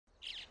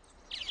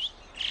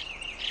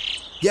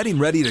Getting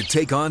ready to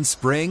take on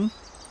spring?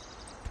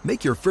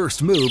 Make your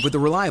first move with the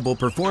reliable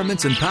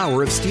performance and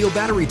power of Steel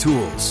battery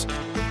tools.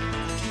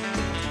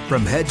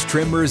 From hedge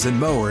trimmers and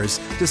mowers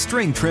to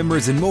string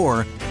trimmers and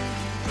more,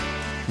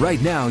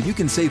 right now you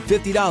can save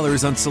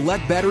 $50 on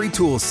select battery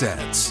tool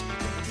sets.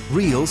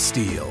 Real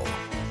Steel.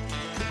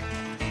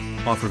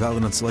 Offer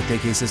valid on select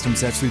AK system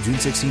sets through June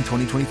 16,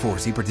 2024.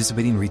 See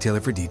participating retailer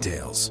for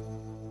details.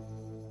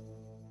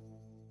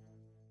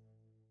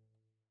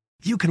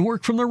 You can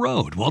work from the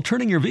road while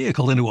turning your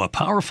vehicle into a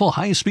powerful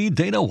high-speed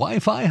data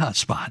Wi-Fi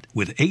hotspot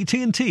with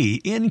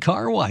AT&T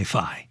in-car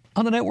Wi-Fi.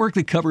 On a network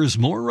that covers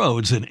more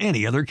roads than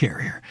any other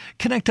carrier.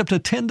 Connect up to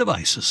 10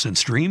 devices and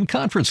stream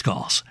conference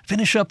calls.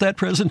 Finish up that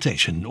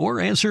presentation or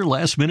answer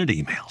last-minute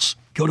emails.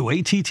 Go to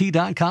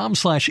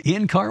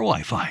att.com/in-car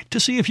Wi-Fi to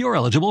see if you're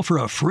eligible for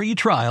a free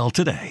trial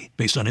today.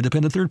 Based on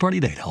independent third-party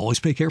data,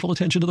 always pay careful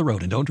attention to the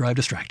road and don't drive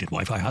distracted.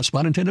 Wi-Fi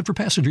hotspot intended for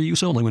passenger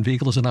use only when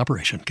vehicle is in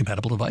operation.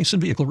 Compatible device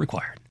and vehicle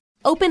required.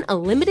 Open a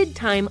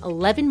limited-time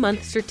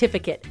 11-month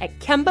certificate at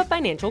Kemba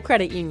Financial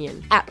Credit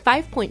Union. At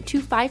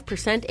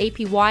 5.25%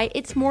 APY,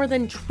 it's more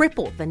than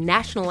triple the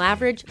national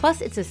average,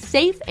 plus it's a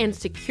safe and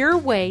secure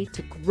way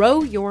to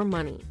grow your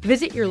money.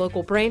 Visit your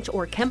local branch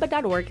or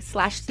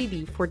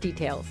kemba.org/CD for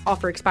details.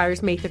 Offer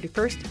expires May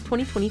 31st,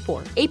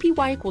 2024.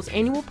 APY equals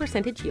annual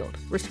percentage yield.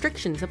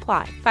 Restrictions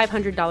apply.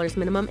 $500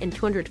 minimum and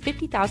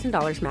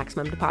 $250,000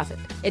 maximum deposit.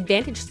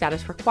 Advantage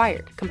status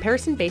required.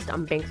 Comparison based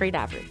on bank rate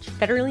average.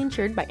 Federally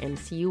insured by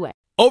NCUA.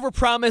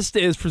 Overpromised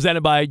is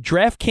presented by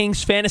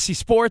DraftKings Fantasy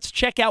Sports.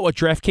 Check out what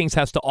DraftKings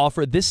has to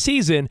offer this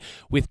season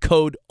with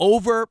code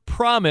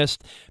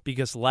OVERPROMISED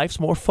because life's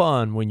more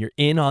fun when you're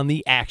in on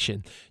the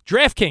action.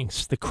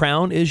 DraftKings, the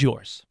crown is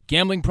yours.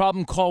 Gambling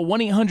problem? Call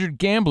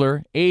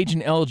 1-800-GAMBLER. Age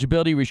and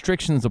eligibility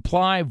restrictions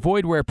apply.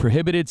 Void where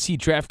prohibited. See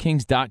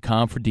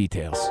DraftKings.com for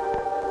details.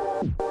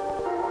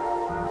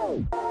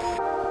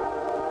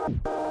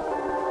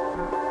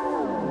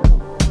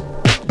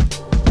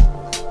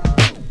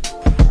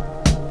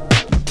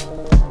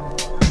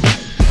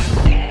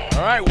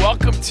 All right,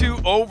 welcome to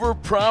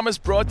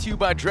Overpromised, brought to you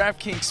by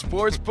DraftKings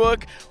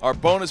Sportsbook, our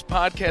bonus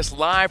podcast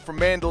live from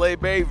Mandalay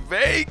Bay,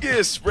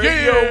 Vegas,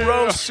 Radio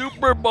Row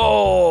Super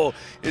Bowl.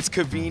 It's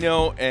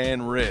Covino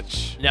and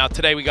Rich. Now,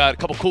 today we got a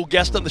couple cool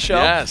guests on the show.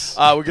 Yes.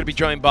 We're going to be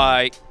joined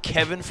by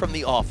Kevin from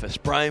The Office,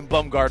 Brian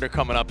Bumgarner,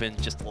 coming up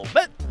in just a little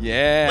bit.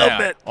 Yeah. A little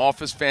bit.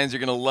 Office fans are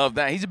going to love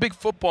that. He's a big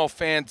football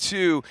fan,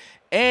 too.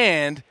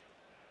 And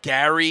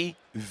Gary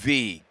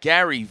Vaynerchuk.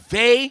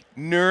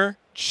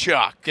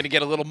 Going to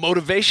get a little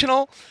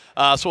motivational,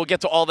 so we'll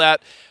get to all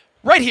that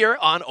right here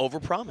on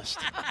Overpromised.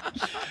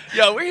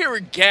 Yo, we're here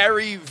with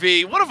Gary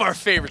V, one of our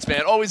favorites,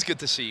 man. Always good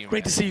to see you,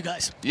 Great to see you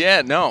guys.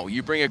 Yeah, no,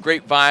 you bring a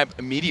great vibe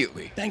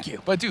immediately. Thank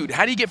you. But, dude,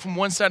 how do you get from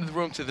one side of the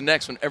room to the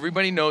next when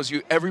everybody knows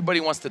you, everybody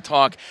wants to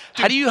talk?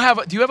 How do you have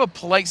a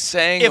polite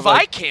saying? If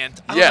I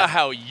can't, I don't know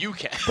how you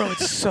can. Bro,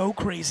 it's so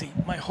crazy.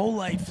 My whole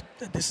life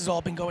that this has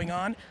all been going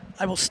on,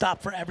 I will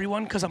stop for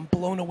everyone because I'm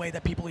blown away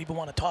that people even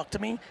want to talk to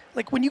me.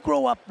 Like, when you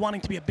grow up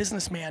wanting to be a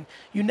businessman,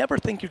 you never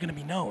think you're going to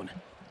be known.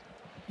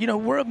 You know,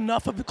 we're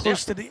enough of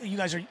close to you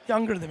guys are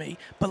younger than me,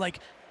 but, like,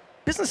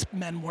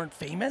 businessmen weren't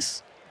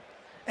famous.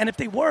 And if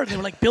they were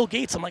like Bill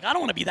Gates. I'm like, I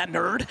don't want to be that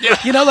nerd. Yeah.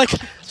 You know, like,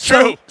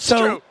 so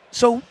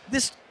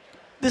this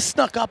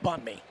snuck up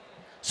on me.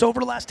 So over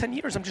the last 10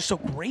 years, I'm just so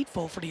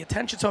grateful for the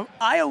attention. So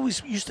I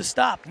always used to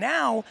stop.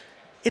 Now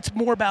it's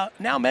more about,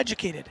 now I'm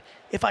educated.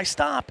 If I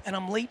stop and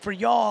I'm late for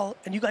y'all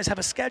and you guys have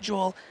a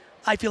schedule,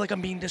 I feel like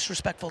I'm being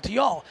disrespectful to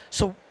y'all.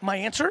 So my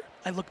answer,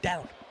 I look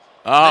down.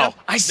 Oh,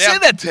 I said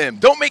that to him.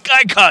 Don't make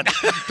eye contact.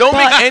 Don't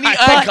make any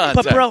eye contact.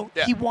 But bro,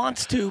 he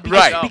wants to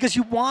because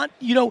you want,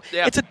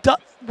 it's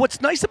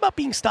what's nice about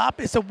being stopped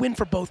is a win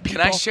for both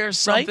people. Can I share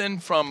something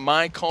from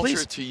my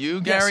culture to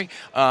you, Gary? Yes.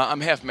 I'm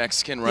half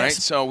Mexican, right?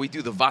 Yes. So we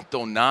do the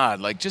vato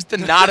nod, like just the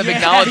nod of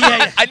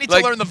acknowledgement. I need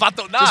to learn the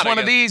vato nod. Just one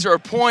of these or a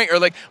point or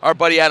like our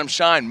buddy Adam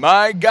Shine,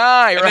 my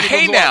guy, or a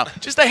hey now.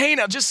 Just a hey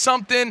now, just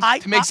something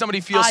to make somebody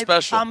feel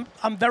special.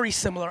 I'm very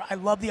similar. I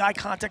love the eye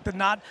contact, the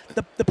nod.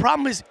 The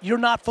problem is you're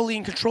not fully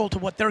in control to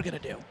what they're going to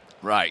do.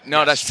 Right.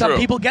 No, that's true. Some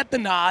people get the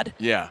nod.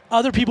 Yeah.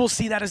 Other people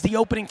see that as the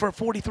opening for a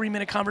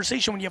 43-minute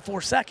conversation when you have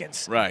 4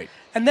 seconds. Right.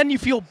 And then you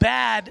feel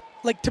bad.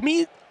 Like, to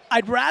me,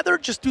 I'd rather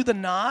just do the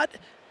nod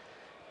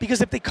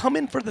because if they come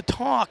in for the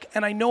talk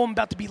and I know I'm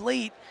about to be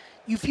late,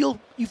 you feel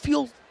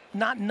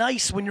not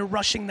nice when you're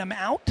rushing them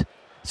out.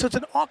 So it's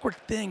an awkward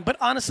thing. But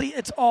honestly,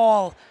 it's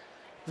all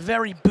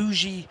very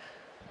bougie,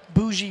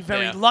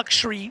 very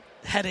luxury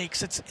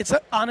headaches. It's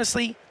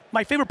honestly,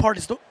 my favorite part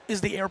is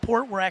the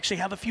airport where I actually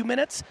have a few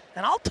minutes,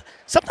 and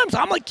sometimes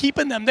I'm like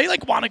keeping them. They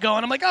like want to go,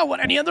 and I'm like, oh,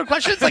 what? Any other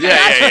questions? Like,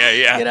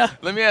 yeah. You know?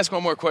 Let me ask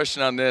one more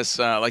question on this,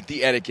 like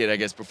the etiquette, I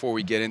guess, before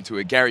we get into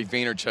it. Gary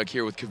Vaynerchuk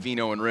here with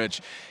Covino and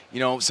Rich. You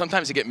know,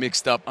 sometimes I get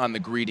mixed up on the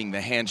greeting, the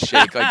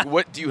handshake. Like,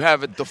 what do you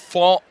have a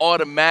default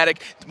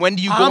automatic? When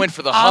do you go in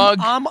for the hug?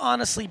 I'm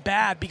honestly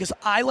bad because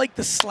I like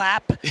the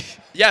slap.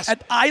 Yes.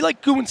 And I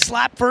like doing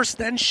slap first,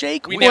 then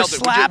shake. We nailed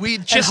slap it. We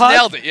just hug.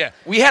 nailed it, yeah.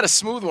 We had a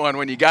smooth one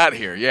when you got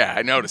here. Yeah,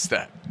 I noticed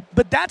that.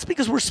 But that's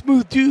because we're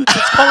smooth dudes.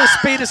 Let's call a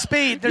spade a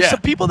spade. There's Yeah.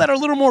 some people that are a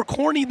little more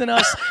corny than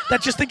us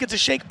that just think it's a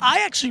shake.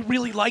 I actually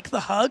really like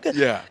the hug.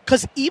 Yeah.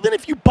 Because even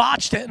if you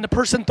botched it and the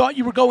person thought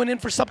you were going in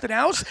for something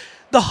else,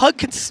 the hug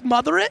can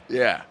smother it.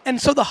 Yeah.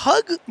 And so the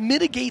hug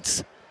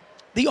mitigates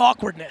the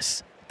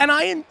awkwardness. And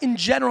I, in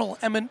general,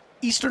 am an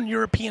Eastern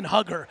European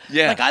hugger.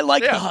 Yeah. Like, I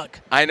like Yeah. the hug.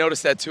 I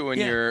noticed that too in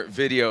Yeah. your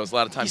videos. A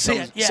lot of times You see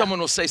it, yeah. someone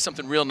will say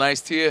something real nice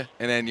to you,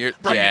 and then you're,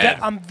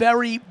 I'm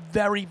very,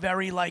 very,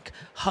 very, like,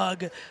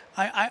 hug.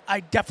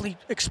 I definitely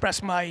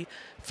express my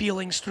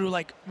feelings through,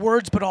 like,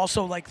 words, but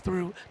also, like,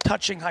 through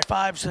touching, high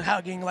fives, and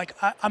hugging. Like,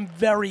 I'm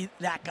very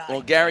that guy.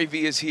 Well, Gary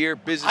Vee is here,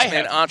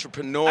 businessman,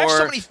 entrepreneur, I have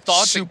so many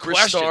thoughts and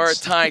superstar,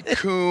 questions.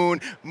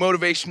 tycoon,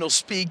 motivational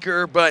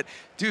speaker, but,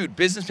 dude,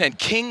 businessman,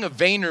 king of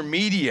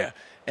VaynerMedia.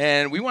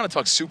 And we want to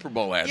talk Super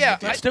Bowl ads. Yeah,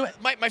 with you. Let's do it.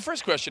 My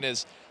first question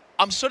is,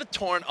 I'm sort of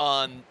torn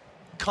on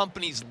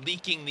companies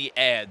leaking the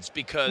ads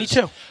because Me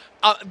too.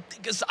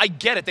 Because I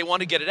get it, they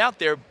want to get it out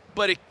there,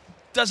 but it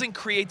doesn't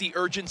create the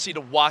urgency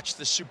to watch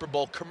the Super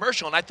Bowl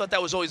commercial, and I thought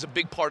that was always a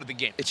big part of the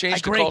game. It changed I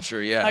the agree.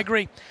 culture, yeah. I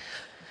agree.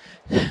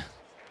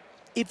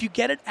 If you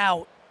get it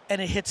out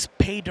and it hits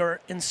pay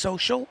dirt in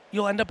social,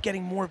 you'll end up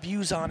getting more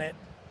views on it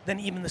than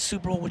even the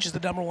Super Bowl, which is the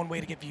 #1 way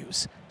to get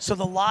views. So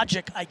the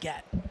logic I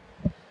get.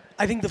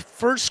 I think the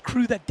first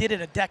crew that did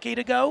it a decade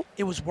ago,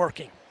 it was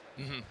working.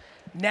 Mm-hmm.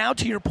 Now,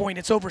 to your point,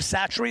 it's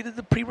oversaturated,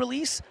 the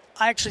pre-release.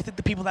 I actually think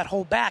the people that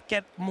hold back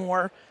get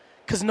more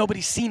because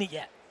nobody's seen it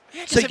yet.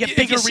 So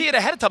if you see it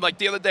ahead of time, like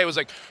the other day, it was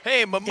like,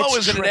 hey,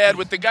 Momoa's in an ad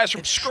with the guys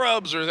from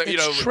Scrubs, or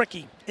It's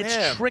tricky.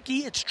 It's tricky.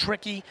 It's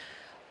tricky.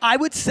 I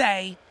would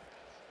say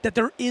that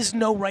there is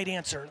no right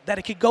answer, that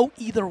it could go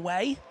either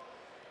way.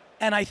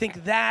 And I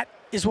think that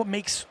is what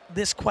makes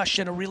this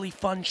question a really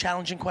fun,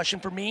 challenging question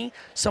for me,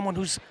 someone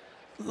who's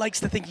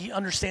likes to think he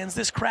understands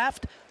this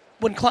craft.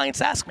 When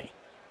clients ask me,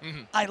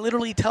 I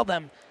literally tell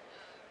them,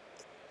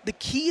 the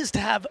key is to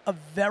have a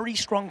very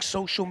strong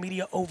social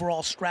media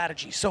overall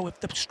strategy. So if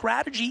the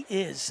strategy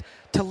is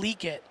to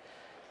leak it,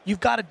 you've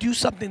got to do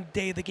something the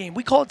day of the game.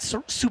 We call it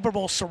Super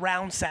Bowl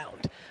surround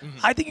sound.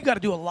 I think you got to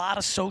do a lot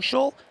of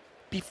social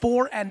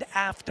before and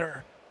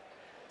after.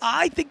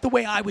 I think the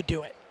way I would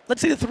do it,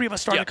 let's say the three of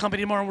us start a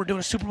company tomorrow and we're doing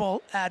a Super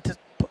Bowl ad.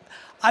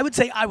 I would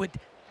say I would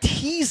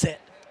tease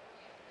it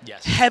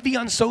heavy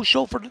on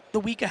social for the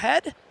week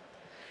ahead,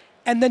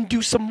 and then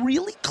do some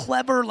really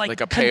clever,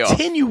 like a payoff.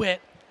 Continue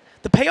it.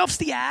 The payoff's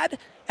the ad,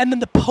 and then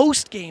the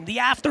post game, the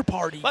after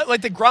party.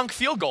 Like the Gronk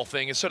field goal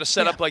thing is sort of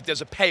set up like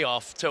there's a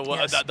payoff to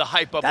the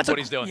hype up of what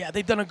he's doing. Yeah,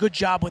 they've done a good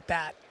job with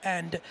that,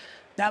 and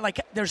that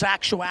there's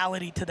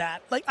actuality to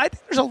that. Like, I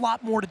think there's a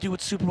lot more to do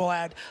with Super Bowl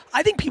ad.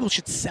 I think people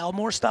should sell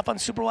more stuff on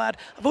Super Bowl ad.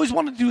 I've always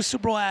wanted to do a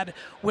Super Bowl ad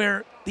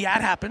where the ad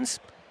happens,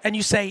 and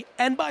you say,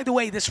 and by the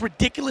way, this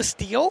ridiculous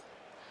deal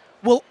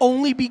will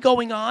only be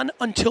going on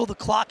until the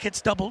clock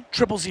hits 000.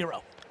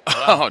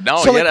 Oh, no,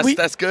 So,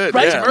 that's good.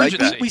 Right? Yeah,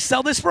 emergency. We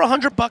sell this for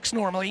 $100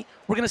 normally.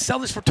 We're going to sell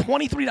this for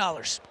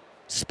 $23.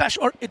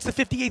 Special, or it's the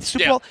 58th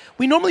Super Bowl.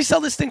 We normally sell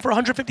this thing for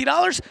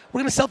 $150. We're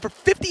going to sell it for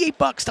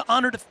 $58 to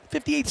honor the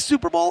 58th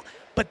Super Bowl.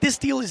 But this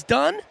deal is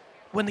done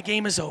when the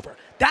game is over.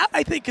 That,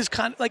 I think, is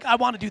kind of like, I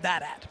want to do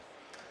that ad.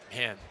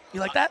 Man.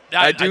 You like that?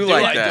 I do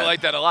like that. I do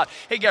like that a lot.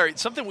 Hey, Gary,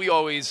 something we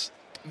always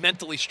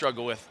mentally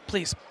struggle with.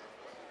 Please.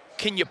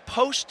 Can you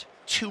post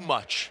too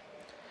much?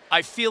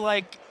 I feel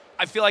like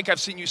I've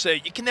seen you say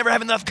you can never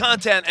have enough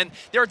content, and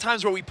there are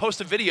times where we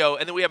post a video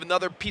and then we have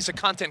another piece of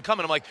content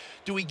coming. I'm like,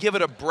 do we give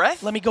it a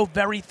breath? Let me go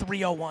very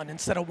 301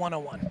 instead of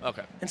 101.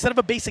 Okay. Instead of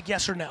a basic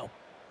yes or no.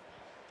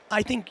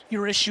 I think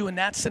your issue in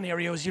that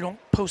scenario is you don't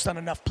post on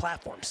enough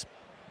platforms.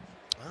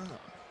 Oh.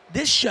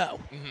 This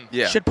show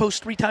should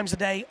post 3 times a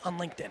day on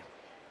LinkedIn.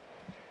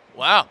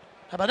 Wow.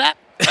 How about that?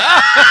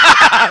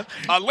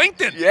 On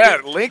LinkedIn. Yeah,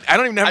 I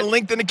don't even have a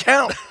LinkedIn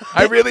account.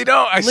 I really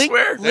don't. I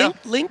swear.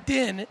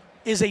 LinkedIn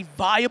is a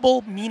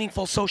viable,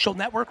 meaningful social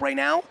network right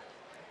now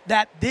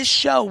that this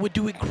show would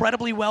do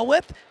incredibly well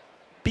with,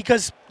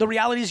 because the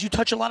reality is you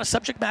touch a lot of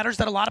subject matters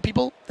that a lot of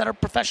people that are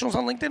professionals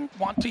on LinkedIn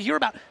want to hear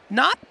about.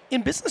 Not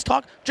in business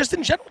talk, just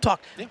in general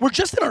talk. Yeah. We're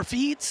just in our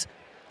feeds.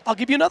 I'll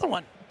give you another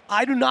one.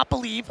 I do not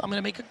believe, I'm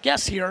going to make a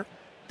guess here,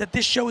 that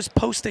this show is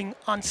posting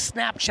on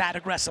Snapchat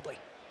aggressively.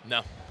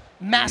 No.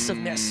 Massive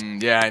miss.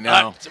 Yeah, I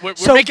know. We're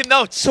making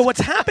notes. So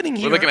what's happening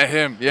here? We're looking at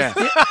him, yeah.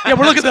 Yeah,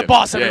 we're looking at the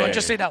boss, everyone. Yeah.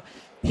 Just say no.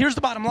 Here's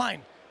the bottom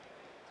line.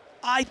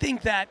 I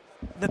think that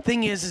the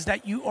thing is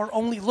that you are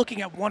only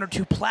looking at 1 or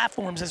 2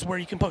 platforms as where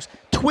you can post.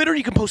 Twitter,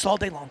 you can post all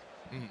day long.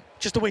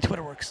 Just the way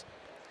Twitter works.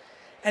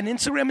 And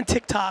Instagram and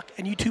TikTok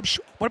and YouTube.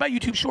 What about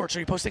YouTube Shorts? Are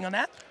you posting on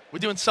that? We're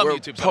doing some We're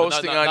YouTube stuff.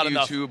 posting not on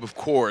enough. YouTube, of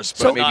course, but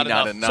So maybe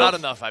not enough. Not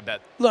enough, I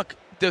bet. Look.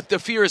 The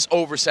fear is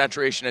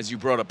oversaturation, as you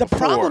brought up The before.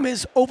 problem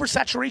is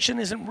oversaturation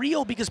isn't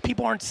real because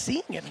people aren't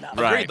seeing it enough.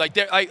 Right.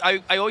 Agreed.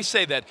 Like I always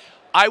say that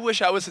I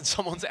wish I was in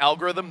someone's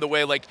algorithm the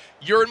way, like,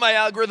 you're in my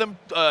algorithm,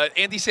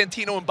 Andy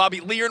Santino and Bobby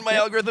Lee are in my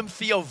algorithm,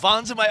 Theo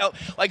Von's in my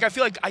like, I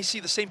feel like I see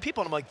the same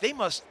people, and I'm like,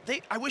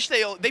 I wish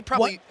they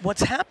probably.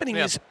 What's happening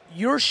is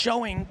you're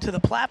showing to the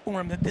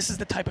platform that this is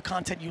the type of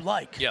content you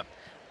like. Yeah.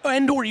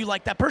 or you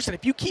like that person.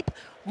 If you keep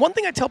one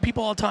thing I tell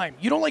people all the time,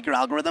 you don't like your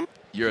algorithm?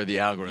 You're the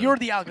algorithm. You're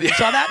the algorithm. You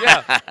saw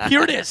that? Yeah.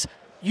 Here it is.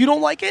 You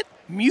don't like it?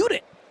 Mute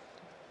it.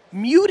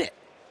 Mute it.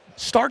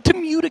 Start to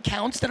mute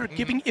accounts that are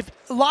giving. If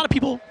a lot of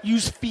people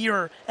use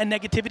fear and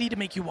negativity to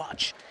make you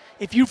watch.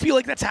 If you feel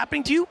like that's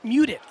happening to you,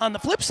 mute it. On the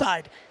flip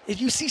side, if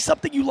you see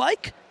something you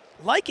like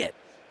it.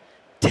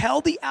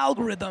 Tell the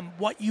algorithm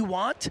what you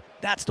want.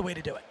 That's the way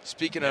to do it.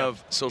 Speaking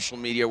of social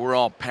media, we're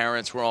all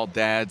parents, we're all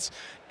dads,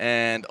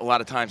 and a lot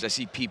of times I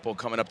see people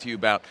coming up to you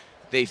about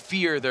they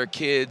fear their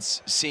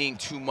kids seeing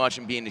too much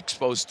and being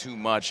exposed too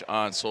much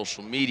on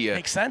social media.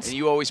 Makes sense. And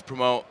you always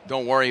promote,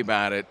 don't worry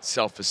about it,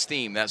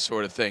 self-esteem, that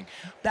sort of thing.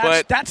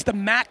 That's the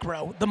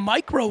macro. The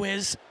micro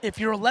is if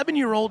your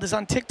 11-year-old is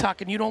on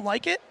TikTok and you don't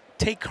like it,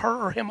 take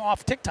her or him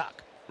off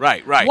TikTok.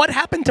 Right. What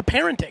happened to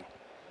parenting?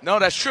 No,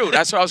 that's true.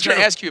 That's what I was going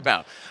to ask you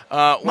about.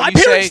 My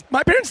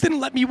parents didn't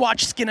let me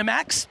watch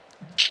Skinamax.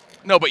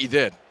 No, but you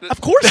did. Of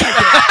course I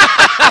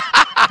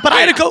did. But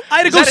I had to go.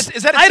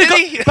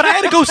 But I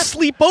had to go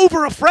sleep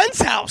over a friend's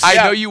house. I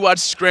know you watch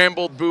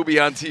Scrambled Booby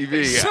on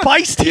TV.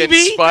 Spice TV. And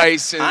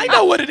Spice. And I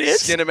know what it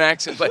is.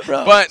 Skinamax and but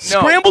no.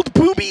 Scrambled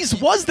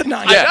Boobies was the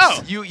 90s.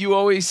 Yes. You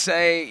always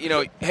say,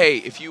 hey,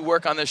 if you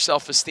work on their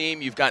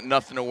self-esteem, you've got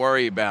nothing to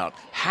worry about.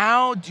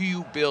 How do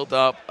you build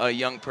up a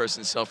young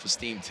person's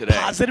self-esteem today?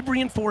 Positive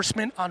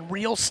reinforcement on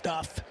real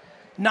stuff.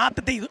 Not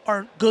that they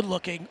are good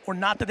looking or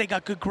not that they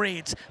got good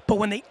grades, but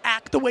when they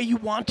act the way you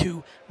want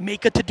to,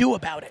 make a to-do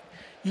about it.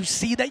 You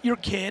see that your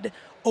kid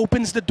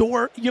opens the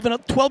door. You have a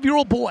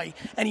 12-year-old boy,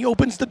 and he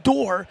opens the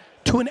door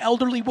to an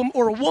elderly woman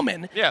or a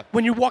woman. Yeah.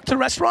 When you walk to the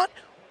restaurant,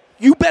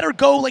 you better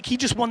go like he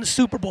just won the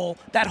Super Bowl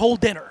that whole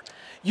dinner.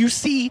 You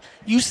see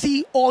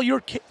all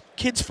your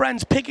kids'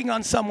 friends picking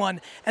on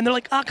someone, and they're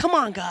like, come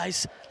on,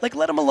 guys. Like,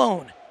 let him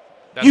alone.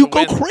 You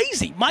go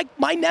crazy.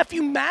 My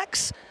nephew,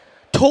 Max,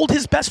 told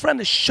his best friend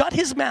to shut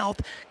his mouth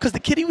because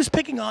the kid he was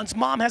picking on's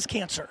mom has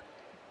cancer.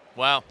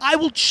 Wow. I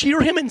will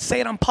cheer him and say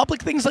it on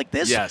public things like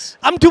this. Yes.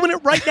 I'm doing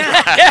it right now.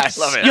 Yes.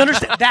 I love it. You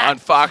understand that? On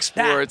Fox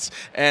Sports.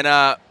 And,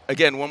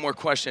 again, one more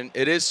question.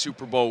 It is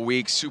Super Bowl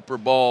week. Super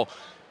Bowl,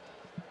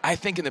 I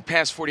think in the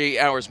past 48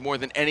 hours more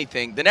than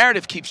anything, the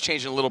narrative keeps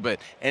changing a little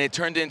bit. And it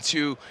turned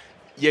into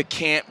you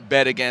can't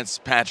bet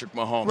against Patrick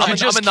Mahomes. Right. You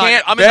just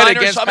can't I'm bet a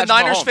against I'm a Patrick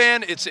Niners Mahomes.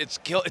 fan. It's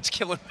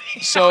killing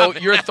me. So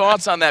your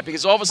thoughts on that?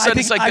 Because all of a sudden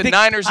it's like the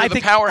Niners are the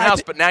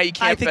powerhouse, but now you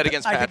can't bet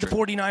against Patrick. I think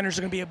the 49ers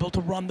are going to be able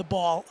to run the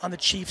ball on the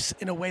Chiefs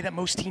in a way that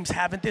most teams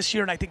haven't this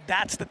year, and I think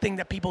that's the thing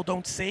that people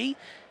don't see.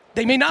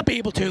 They may not be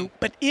able to,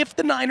 but if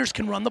the Niners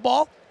can run the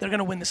ball, they're going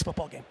to win this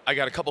football game. I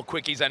got a couple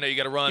quickies. I know you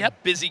got to run.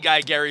 Yep. Busy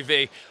guy, Gary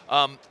V.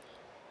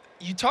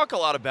 You talk a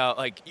lot about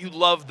you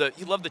love the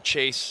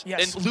chase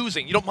and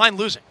losing. You don't mind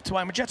losing. That's why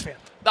I'm a Jets fan.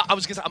 No, I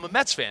was gonna say I'm a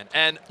Mets fan,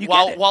 and You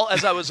while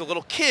as I was a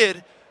little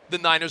kid, the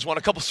Niners won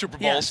a couple Super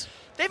Bowls. Yes.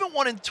 They haven't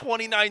won in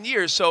 29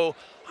 years, so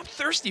I'm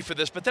thirsty for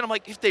this. But then I'm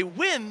like, if they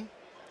win,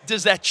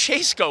 does that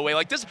chase go away?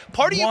 Like this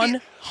part of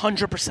you,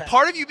 100%.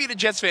 Part of you being a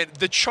Jets fan,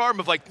 the charm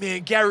of like,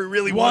 man, Gary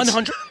really wants.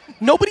 100.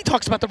 Nobody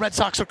talks about the Red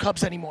Sox or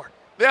Cubs anymore.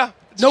 Yeah,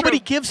 Nobody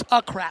gives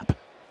a crap.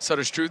 So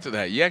there's truth to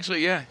that. You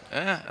actually, I like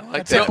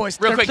That's it, that.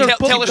 boys. Real quick, They're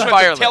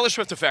Taylor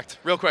Swift effect.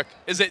 Real quick,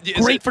 is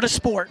great for the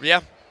sport.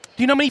 Yeah. Do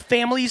you know how many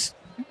families?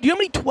 Do you know how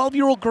many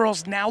 12-year-old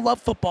girls now love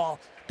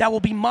football that will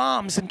be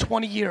moms in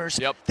 20 years?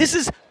 Yep. This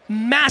is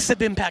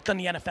massive impact on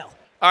the NFL.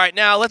 All right,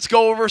 now let's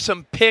go over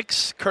some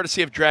picks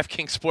courtesy of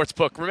DraftKings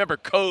Sportsbook. Remember,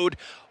 code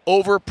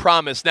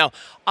Overpromised. Now,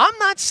 I'm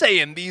not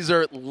saying these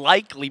are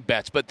likely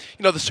bets, but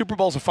the Super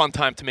Bowl's a fun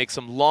time to make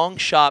some long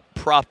shot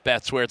prop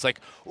bets where it's like,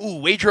 ooh,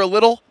 wager a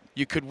little,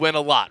 you could win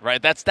a lot,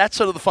 right? That's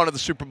sort of the fun of the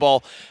Super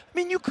Bowl. I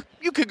mean, you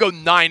could go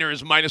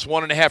Niners minus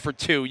 1.5 or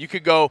 2. You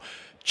could go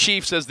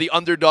Chiefs as the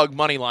underdog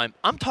money line.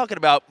 I'm talking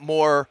about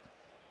more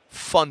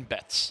fun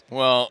bets.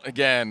 Well,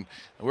 again,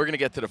 we're going to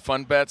get to the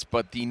fun bets,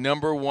 but the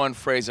number one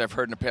phrase I've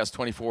heard in the past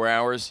 24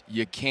 hours,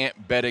 you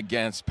can't bet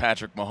against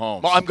Patrick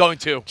Mahomes. Well, I'm going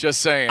to.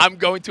 Just saying. I'm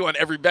going to on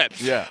every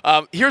bet.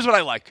 Yeah. Here's what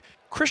I like.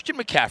 Christian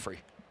McCaffrey.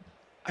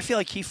 I feel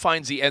like he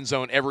finds the end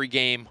zone every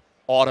game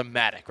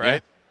automatic, right? Yeah.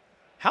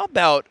 How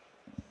about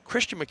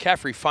Christian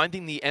McCaffrey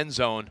finding the end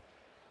zone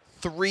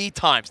 3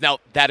 times? Now,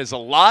 that is a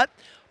lot,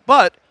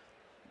 but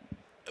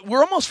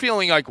we're almost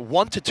feeling like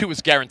 1 to 2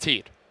 is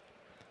guaranteed.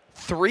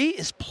 3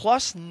 is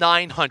plus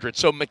 900.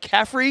 So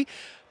McCaffrey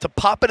to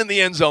pop it in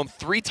the end zone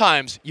 3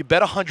 times, you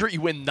bet 100,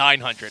 you win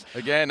 900.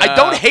 Again, I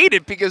don't hate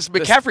it because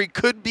McCaffrey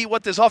could be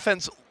what this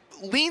offense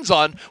leans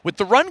on with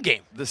the run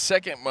game. The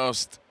second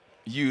most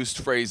used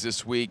phrase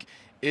this week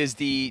is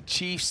the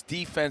Chiefs'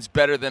 defense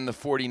better than the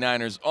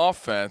 49ers'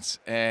 offense?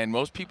 And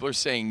most people are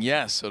saying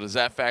yes. So does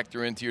that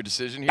factor into your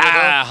decision here?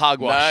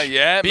 Hogwash. Not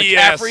yet. BS.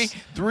 McCaffrey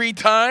 3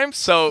 times.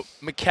 So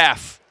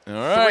McCaff, All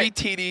right.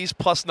 3 TDs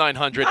plus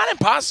 900. Not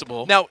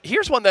impossible. Now,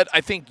 here's one that I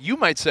think you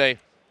might say,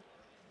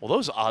 well,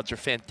 those odds are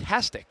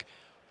fantastic.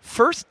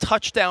 First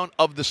touchdown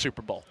of the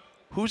Super Bowl.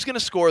 Who's going to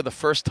score the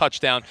first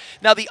touchdown?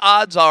 Now, the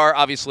odds are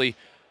obviously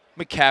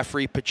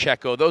McCaffrey,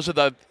 Pacheco. Those are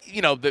the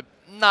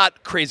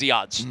not crazy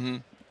odds. Mm-hmm.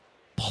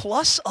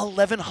 Plus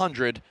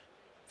 1,100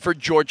 for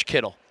George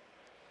Kittle.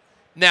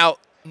 Now,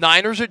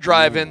 Niners are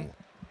driving,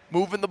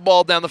 moving the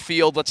ball down the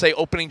field, let's say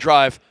opening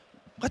drive.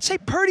 Let's say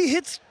Purdy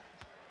hits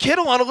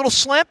Kittle on a little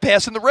slant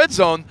pass in the red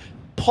zone,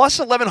 plus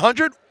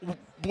 1,100,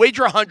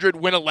 wager 100,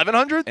 win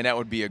 1,100. And that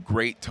would be a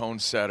great tone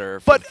setter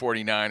for the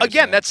 49ers.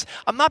 Again,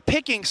 I'm not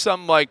picking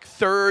some like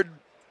third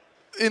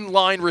in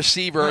line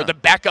receiver, or the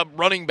backup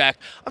running back.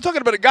 I'm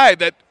talking about a guy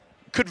that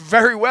could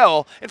very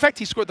well, in fact,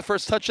 he scored the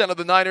first touchdown of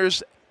the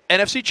Niners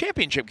NFC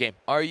Championship game.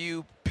 Are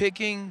you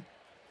picking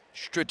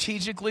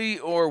strategically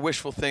or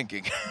wishful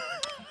thinking?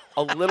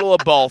 A little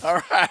of both.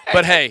 All right.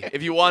 But hey,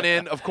 if you want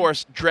in, of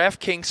course,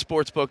 DraftKings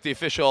Sportsbook, the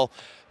official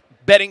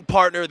betting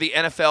partner of the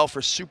NFL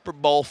for Super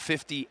Bowl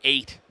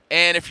 58.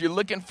 And if you're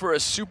looking for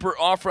a super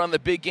offer on the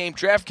big game,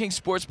 DraftKings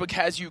Sportsbook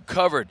has you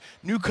covered.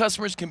 New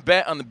customers can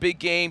bet on the big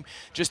game.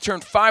 Just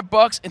turn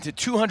 $5 into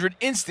 $200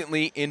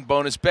 instantly in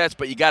bonus bets,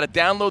 but you got to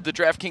download the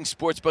DraftKings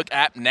Sportsbook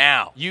app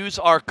now. Use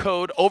our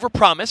code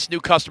Overpromised. New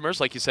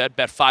customers, like you said,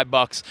 bet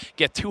 $5,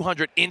 get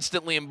 $200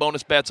 instantly in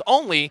bonus bets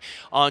only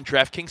on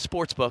DraftKings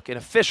Sportsbook, an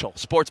official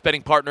sports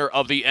betting partner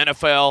of the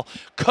NFL.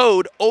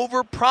 Code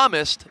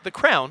Overpromised. The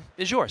crown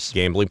is yours.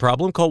 Gambling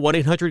problem? Call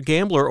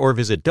 1-800-GAMBLER or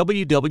visit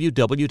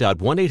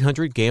www.1800gambler.net.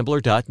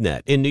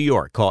 In New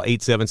York, call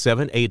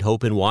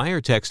 877-8-HOPE-NY or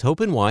text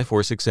HOPE-NY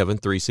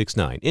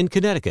 467-369. In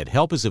Connecticut,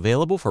 help is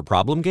available for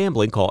problem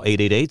gambling. Call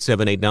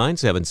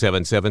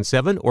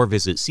 888-789-7777 or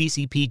visit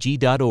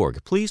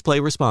ccpg.org. Please play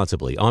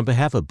responsibly. On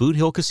behalf of Boot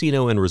Hill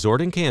Casino and Resort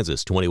in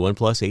Kansas, 21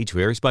 plus, age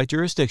varies by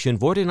jurisdiction,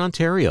 void in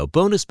Ontario.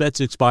 Bonus bets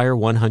expire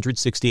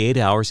 168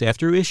 hours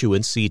after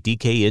issuance. See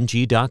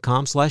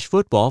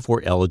dkng.com/football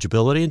for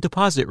eligibility and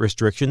deposit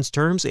restrictions,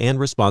 terms, and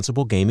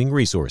responsible gaming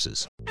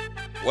resources.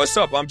 What's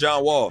up? I'm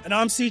John Wall. And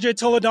I'm CJ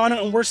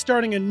Toledano, and we're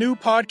starting a new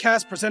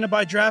podcast presented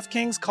by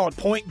DraftKings called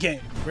Point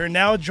Game. We're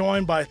now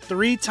joined by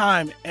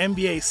three-time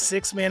NBA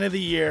Sixth Man of the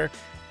Year,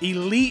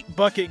 elite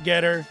bucket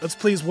getter. Let's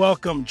please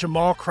welcome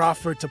Jamal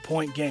Crawford to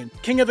Point Game.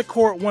 King of the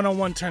Court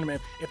one-on-one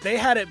tournament. If they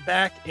had it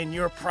back in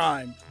your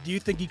prime, do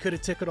you think you could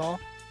have took it all?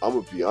 I'm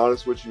going to be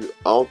honest with you.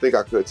 I don't think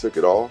I could have took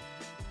it all,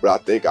 but I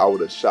think I would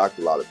have shocked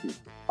a lot of people.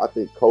 I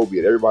think Kobe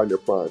and everybody in their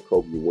prime,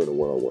 Kobe would win a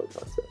one-on-one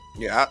contest.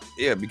 Yeah,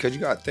 because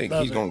you got to think.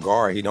 He's going to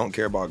guard. He don't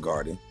care about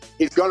guarding.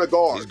 He's going to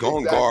guard. He's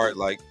going to guard.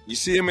 Like, you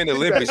see him in the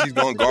Olympics, he's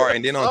going to guard.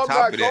 And then on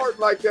top of that. I'm not guarding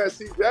like that,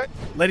 CJ.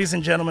 Ladies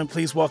and gentlemen,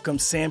 please welcome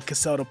Sam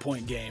Cassell to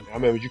Point Game. I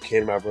remember you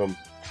came out from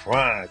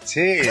prime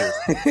 10.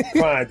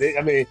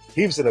 I mean,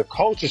 he was in a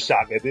culture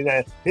shock. And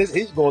then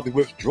he's going through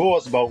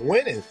withdrawals about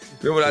winning.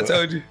 Remember what I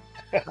told you?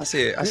 I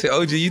said,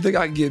 OG, you think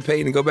I can get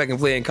paid and go back and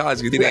play in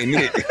college because it ain't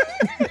it?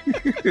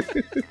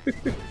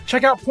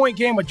 Check out Point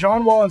Game with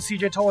John Wall and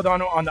CJ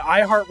Toledano on the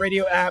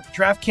iHeartRadio app,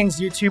 DraftKings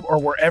YouTube, or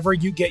wherever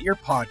you get your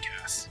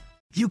podcasts.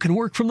 You can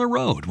work from the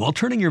road while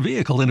turning your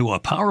vehicle into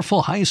a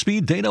powerful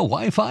high-speed data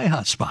Wi-Fi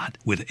hotspot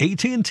with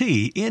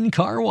AT&T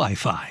in-car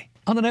Wi-Fi.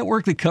 On a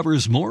network that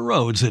covers more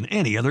roads than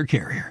any other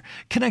carrier.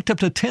 Connect up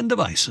to 10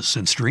 devices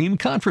and stream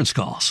conference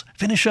calls.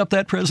 Finish up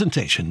that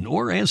presentation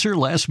or answer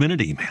last-minute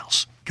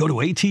emails. Go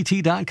to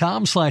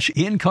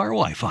att.com/in-car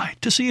Wi-Fi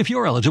to see if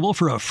you're eligible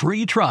for a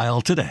free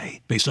trial today.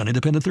 Based on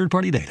independent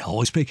third-party data,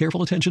 always pay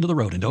careful attention to the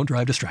road and don't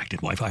drive distracted.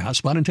 Wi-Fi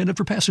hotspot intended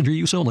for passenger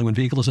use only when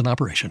vehicle is in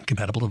operation.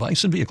 Compatible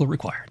device and vehicle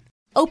required.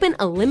 Open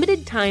a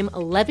limited-time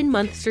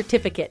 11-month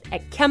certificate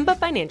at Kemba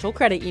Financial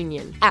Credit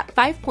Union. At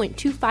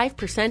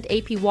 5.25%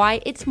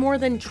 APY, it's more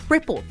than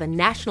triple the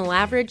national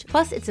average,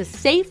 plus it's a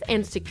safe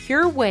and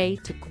secure way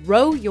to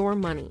grow your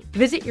money.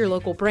 Visit your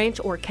local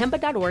branch or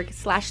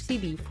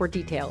kemba.org/cd for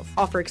details.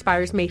 Offer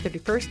expires May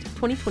 31st,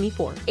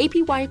 2024.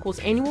 APY equals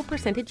annual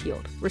percentage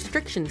yield.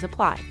 Restrictions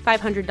apply.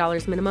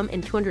 $500 minimum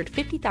and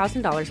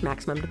 $250,000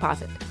 maximum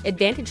deposit.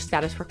 Advantage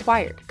status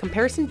required.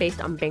 Comparison based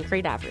on bank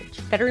rate average.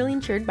 Federally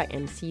insured by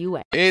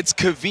NCUA. It's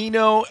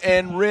Covino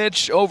and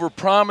Rich,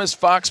 Overpromised,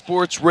 Fox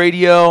Sports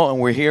Radio, and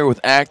we're here with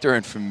actor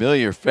and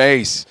familiar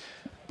face.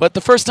 But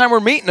the first time we're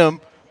meeting him,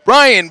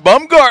 Brian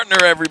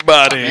Baumgartner,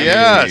 everybody.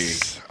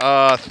 Yes.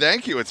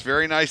 Thank you. It's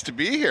very nice to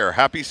be here.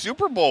 Happy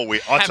Super Bowl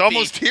week. It's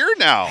almost here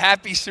now.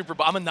 Happy Super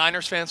Bowl. I'm a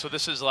Niners fan, so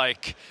this is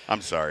like.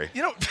 I'm sorry.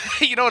 You know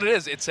what it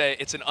is? It's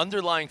an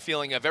underlying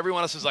feeling of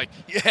everyone else is like,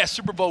 yeah,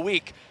 Super Bowl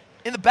week.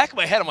 In the back of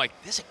my head, I'm like,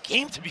 there's a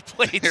game to be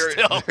played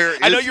still.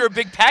 I know you're a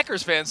big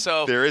Packers fan,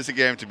 so. There is a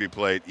game to be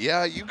played.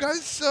 Yeah, you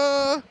guys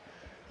are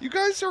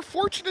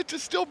fortunate to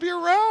still be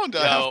around,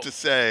 I have to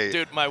say.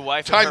 Dude, my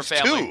wife Times and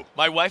her family. two.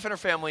 My wife and her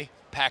family,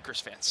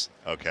 Packers fans.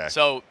 Okay.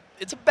 So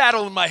it's a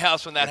battle in my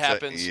house when that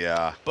happens.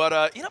 Yeah.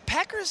 But,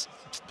 Packers,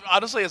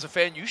 honestly, as a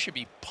fan, you should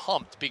be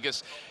pumped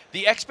because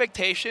the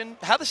expectation,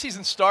 how the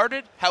season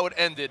started, how it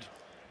ended,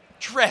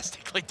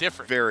 drastically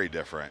different. Very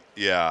different.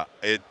 Yeah.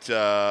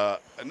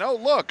 No,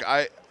 look,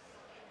 I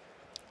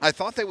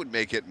thought they would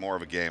make it more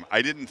of a game.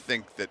 I didn't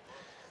think that,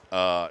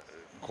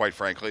 quite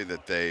frankly,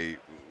 that they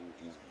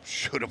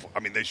should have. I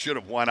mean, they should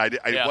have won. I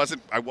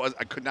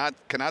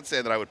cannot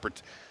say that I would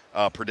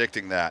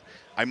predicting that.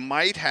 I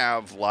might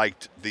have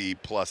liked the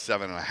plus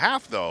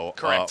 7.5 though.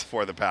 Correct.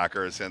 For the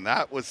Packers, and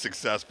that was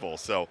successful.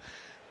 So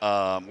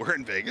We're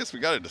in Vegas. We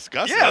got to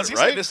discuss I was that,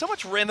 gonna right? say, there's so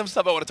much random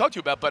stuff I want to talk to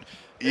you about, but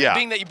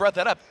being that you brought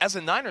that up, as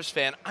a Niners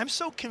fan, I'm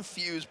so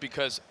confused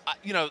because,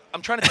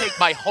 I'm trying to take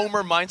my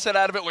Homer mindset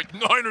out of it, like,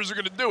 Niners are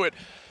going to do it.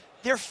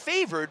 They're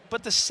favored,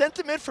 but the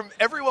sentiment from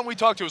everyone we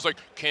talked to is like,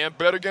 can't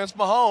bet against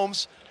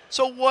Mahomes.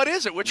 So what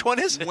is it? Which one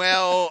is it?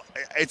 Well,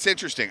 it's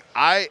interesting.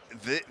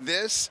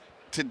 This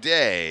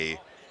today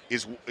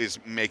is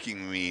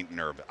making me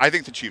nervous. I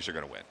think the Chiefs are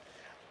going to win.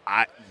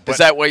 Is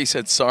that why you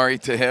said sorry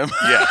to him?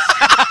 Yes.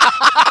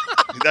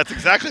 That's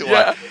exactly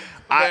why.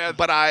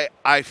 But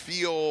I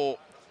feel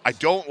I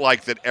don't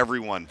like that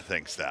everyone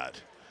thinks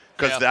that,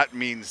 because that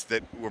means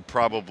that we're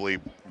probably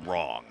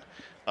wrong.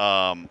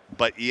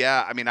 But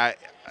yeah, I mean,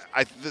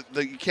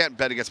 you can't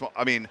bet against.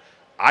 I mean,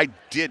 I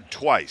did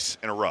twice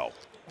in a row.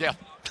 Yeah.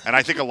 And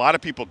I think a lot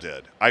of people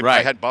did.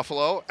 I had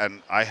Buffalo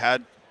and I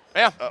had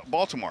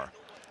Baltimore,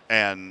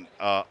 and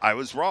I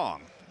was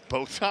wrong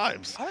both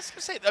times. I was going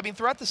to say, I mean,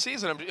 throughout the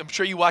season, I'm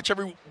sure you watch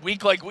every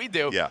week like we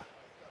do. Yeah.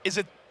 Is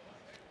it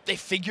they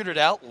figured it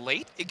out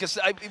late? Because,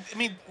 I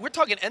mean, we're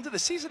talking end of the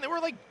season. They were,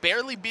 like,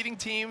 barely beating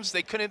teams.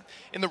 They couldn't,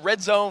 in the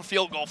red zone,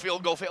 field goal.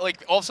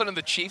 Like, all of a sudden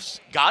the Chiefs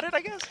got it,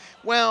 I guess?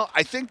 Well,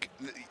 I think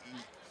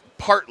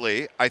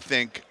partly I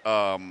think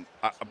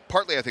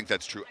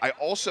that's true. I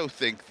also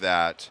think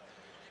that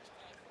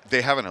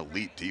they have an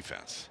elite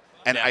defense.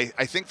 And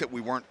I think that we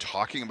weren't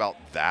talking about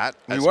that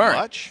as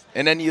much.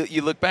 And then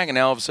you look back, and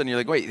now all of a sudden you're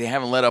like, wait, they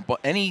haven't let up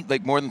any,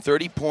 like, more than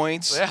 30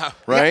 points. Yeah.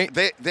 Right?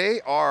 Yeah,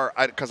 they are,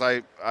 because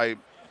I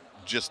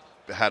just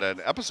had an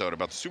episode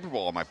about the Super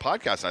Bowl on my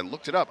podcast. I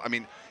looked it up. I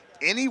mean,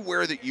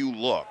 anywhere that you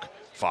look,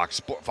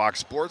 Fox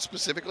Sports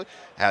specifically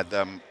had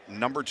them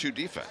number 2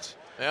 defense.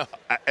 Yeah.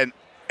 And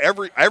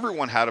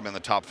everyone had them in the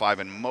top 5,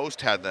 and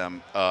most had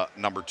them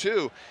number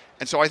 2.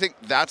 And so I think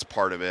that's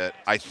part of it.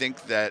 I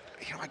think that,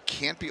 it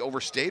can't be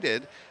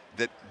overstated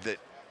that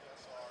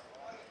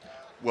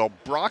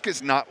Brock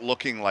is not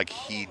looking like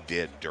he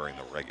did during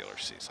the regular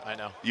season. I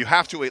know. You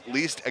have to at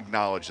least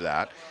acknowledge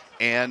that.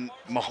 And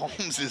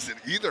Mahomes isn't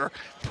either,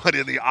 but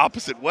in the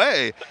opposite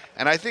way.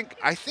 And I think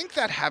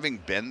that having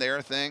been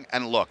there thing,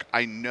 and look,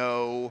 I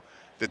know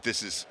that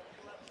this is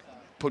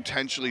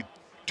potentially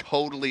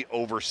totally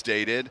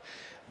overstated,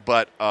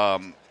 but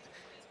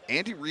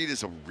Andy Reid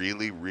is a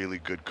really, really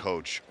good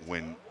coach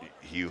when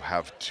you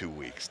have 2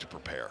 weeks to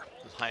prepare.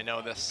 I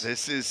know this.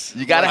 This is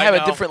you got to have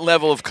a different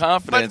level of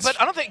confidence. But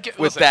I don't think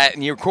with that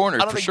in your corner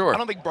for sure. I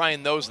don't think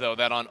Brian knows though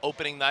that on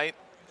opening night,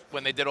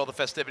 when they did all the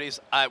festivities,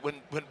 when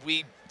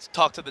we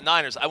talked to the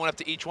Niners, I went up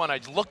to each one. I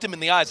looked them in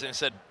the eyes and I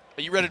said,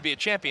 "Are you ready to be a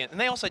champion?" And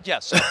they all said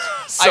yes.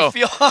 So, I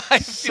feel.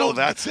 So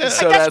that's it.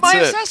 So that's my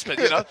it. assessment.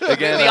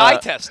 Again, the eye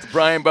test.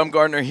 Brian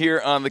Bumgarner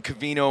here on the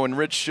Covino and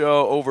Rich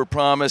Show,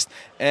 Overpromised.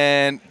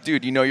 And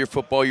dude, your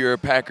football. You're a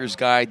Packers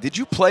guy. Did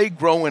you play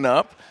growing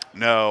up?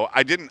 No,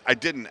 I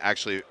didn't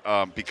actually,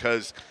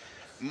 because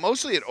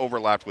mostly it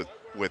overlapped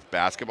with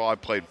basketball.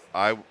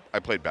 I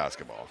played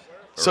basketball.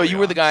 So you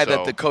were the guy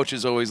that the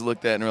coaches always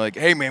looked at and were like,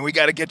 "Hey man, we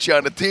got to get you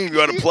on the team. You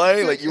want to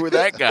play?" Like you were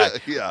that guy.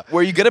 Yeah.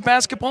 Were you good at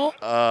basketball?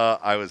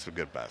 I was good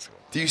at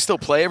basketball. Do you still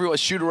play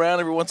shoot around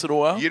every once in a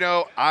while?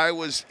 I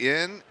was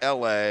in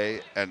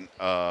L.A. and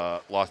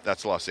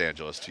that's Los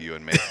Angeles to you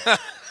and me.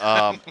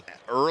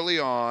 Early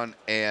on,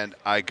 and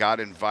I got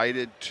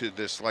invited to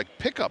this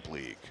pickup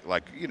league,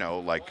 like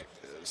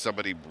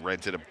somebody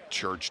rented a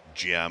church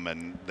gym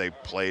and they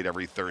played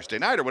every Thursday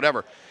night or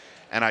whatever,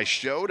 and I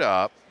showed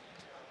up.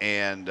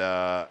 And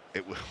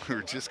we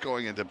were just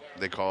going into,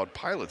 they call it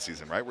pilot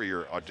season, right, where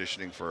you're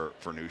auditioning for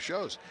new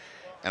shows.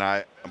 And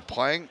I'm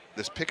playing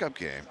this pickup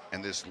game,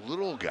 and this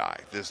little guy,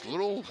 this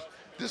little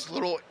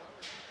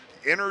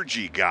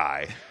energy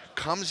guy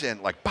comes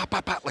in like pop,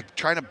 pop, pop, like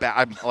trying to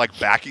I'm like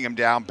backing him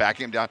down,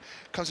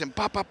 comes in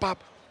pop, pop,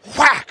 pop,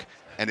 whack,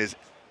 and his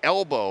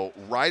elbow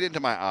right into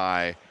my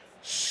eye,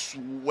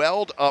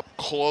 swelled up,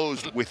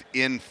 closed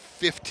within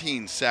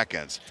 15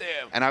 seconds.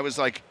 Damn. And I was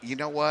like, you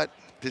know what?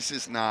 This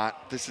is not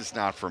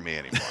for me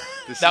anymore.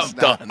 This Now, is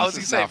not, I was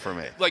this is gonna not say, for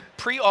me. Like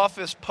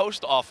pre-office,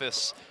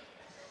 post-office,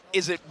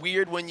 is it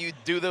weird when you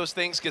do those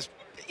things? Because,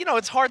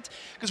 it's hard,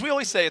 because we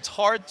always say it's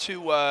hard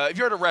to, if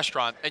you're at a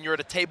restaurant and you're at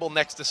a table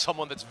next to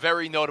someone that's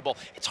very notable,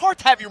 it's hard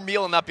to have your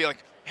meal and not be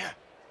like, yeah,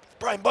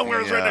 Brian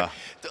Bumgarner's right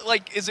there.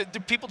 Like, do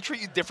people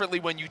treat you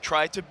differently when you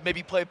try to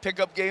maybe play a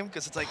pickup game?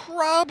 Because it's like,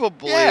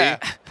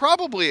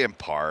 probably in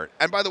part.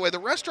 And by the way, the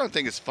restaurant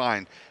thing is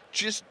fine.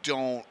 Just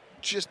don't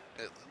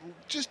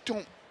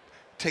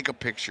take a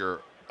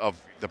picture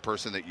of the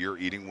person that you're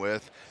eating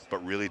with,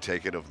 but really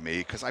take it of me,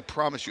 because I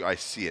promise you, I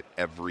see it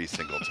every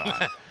single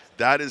time.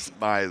 That is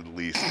my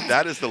least.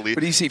 That is the least.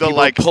 But do you see people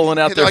pulling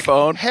out their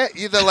phone?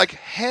 Hey, they're like,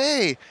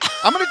 "Hey,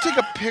 I'm going to take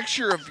a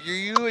picture of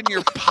you and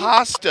your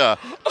pasta,"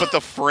 but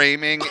the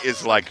framing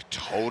is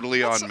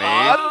totally on me.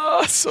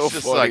 That's so it's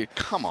just funny.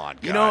 Come on,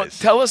 guys.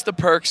 Tell us the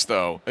perks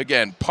though.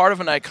 Again, part of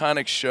an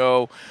iconic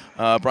show.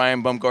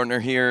 Brian Bumgarner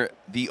here,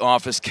 The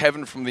Office,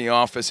 Kevin from The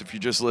Office, if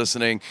you're just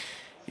listening.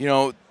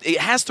 It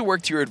has to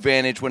work to your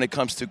advantage when it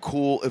comes to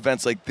cool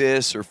events like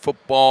this or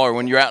football or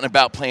when you're out and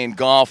about playing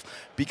golf,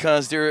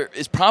 because there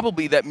is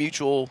probably that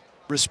mutual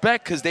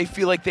respect because they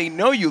feel like they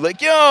know you.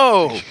 Like,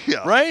 yo,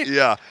 right?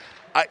 Yeah.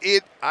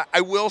 I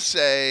will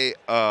say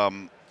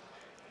I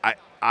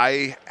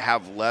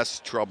have less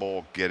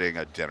trouble getting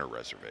a dinner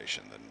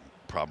reservation than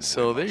probably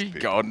So there most you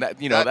people.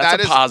 go.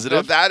 That's a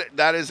positive.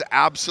 That is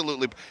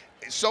absolutely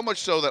so much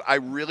so that I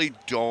really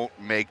don't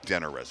make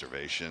dinner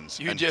reservations.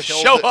 You just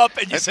show up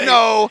and you say,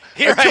 no,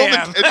 here I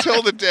am.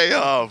 until the day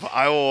of.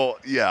 I will,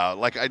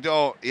 I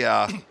don't,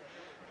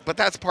 But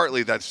that's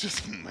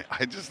just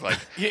I just like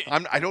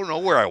I don't know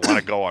where I want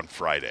to go on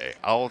Friday.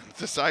 I'll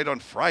decide on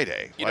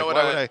Friday. You know what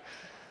I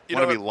want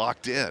to be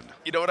locked in.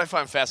 You know what I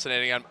find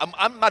fascinating?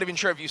 I'm not even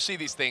sure if you see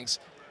these things.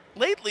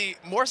 Lately,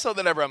 more so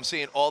than ever, I'm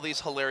seeing all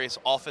these hilarious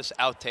office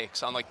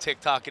outtakes on like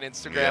TikTok and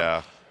Instagram.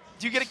 Yeah.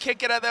 Do you get a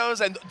kick out of those?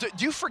 And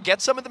do you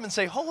forget some of them and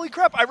say, holy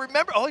crap, I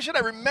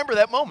remember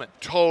that moment?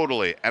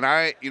 Totally. And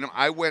I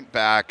went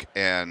back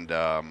and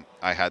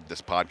I had this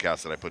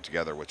podcast that I put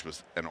together, which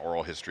was an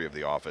oral history of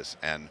The Office.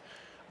 And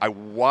I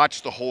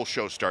watched the whole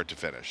show start to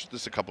finish.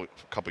 This is a couple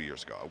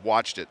years ago. I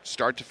watched it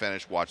start to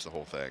finish, watched the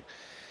whole thing.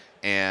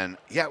 And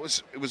yeah, it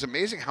was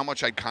amazing how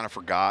much I'd kind of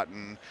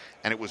forgotten,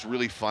 and it was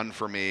really fun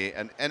for me.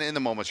 And in the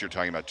moments you're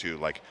talking about too,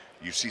 like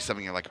you see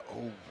something, you're like,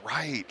 oh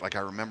right, like I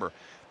remember.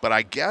 But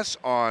I guess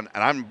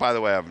by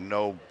the way, I have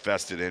no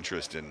vested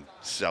interest in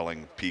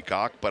selling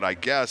Peacock, but I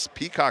guess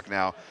Peacock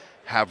now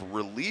have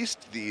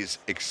released these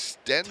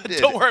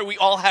extended. Don't worry, we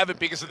all have it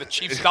because of the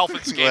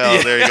Chiefs-Dolphins game.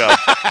 Well, there you go.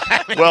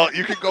 Well,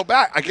 you can go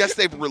back. I guess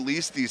they've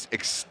released these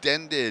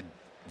extended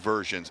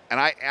versions, and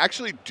I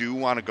actually do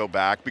want to go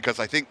back because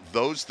I think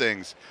those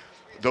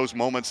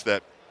moments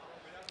that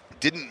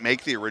didn't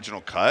make the original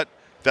cut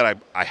that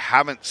I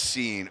haven't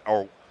seen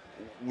or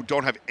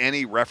don't have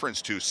any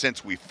reference to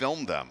since we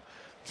filmed them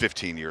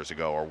 15 years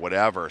ago or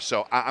whatever.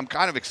 So I'm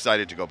kind of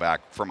excited to go back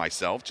for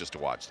myself just to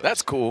watch them.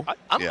 That's cool.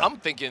 I'm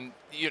thinking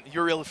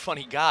you're a really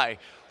funny guy.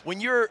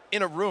 When you're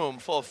in a room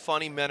full of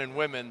funny men and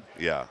women,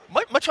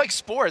 much like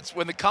sports,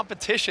 when the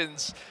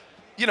competition's,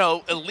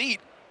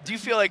 elite, do you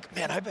feel like,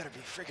 man, I better be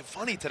freaking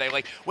funny today?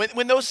 Like,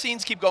 when those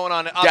scenes keep going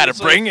on, gotta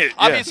bring it.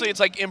 Obviously,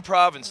 it's like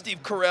improv and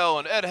Steve Carell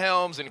and Ed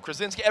Helms and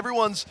Krasinski.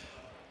 Everyone's,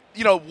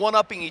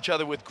 one-upping each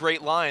other with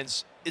great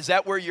lines. Is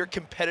that where your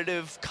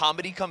competitive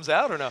comedy comes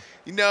out or no?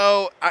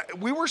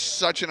 We were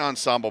such an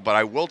ensemble, but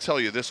I will tell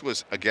you, this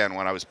was, again,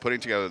 when I was putting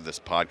together this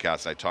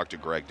podcast, I talked to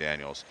Greg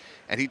Daniels,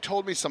 and he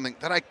told me something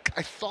that I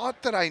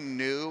thought that I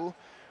knew,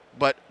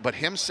 but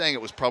him saying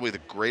it was probably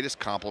the greatest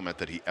compliment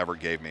that he ever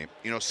gave me.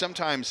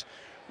 Sometimes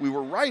we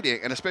were writing,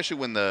 and especially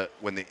when the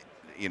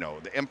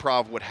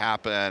improv would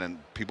happen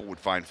and people would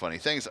find funny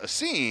things, a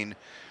scene,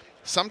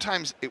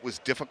 sometimes it was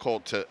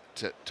difficult to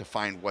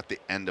find what the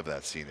end of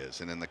that scene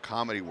is. And in the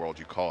comedy world,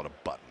 you call it a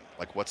button.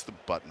 Like, what's the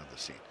button of the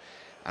scene?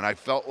 And I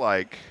felt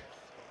like,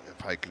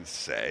 if I can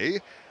say,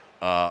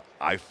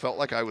 I felt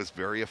like I was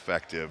very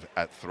effective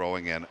at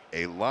throwing in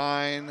a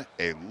line,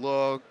 a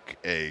look,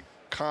 a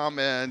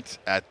comment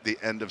at the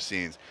end of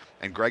scenes.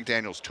 And Greg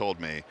Daniels told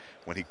me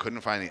when he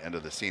couldn't find the end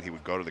of the scene, he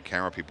would go to the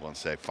camera people and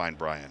say, find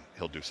Brian,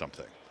 he'll do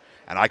something.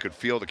 And I could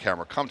feel the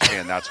camera come to me,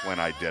 and that's when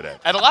I did it.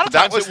 And a lot of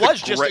times it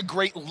was just a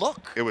great look.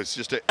 It was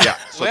just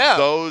So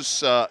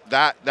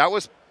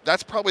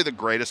that's probably the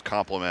greatest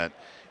compliment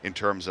in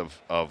terms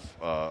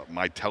of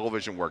my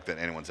television work that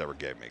anyone's ever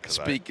gave me.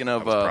 Speaking I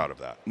of, was proud of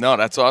that. No,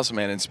 that's awesome,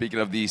 man. And speaking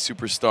of the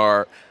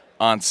superstar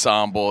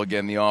ensemble,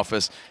 again, The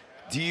Office,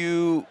 do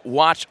you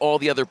watch all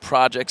the other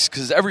projects?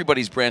 Because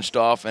everybody's branched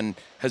off and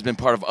has been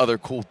part of other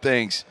cool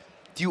things.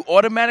 Do you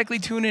automatically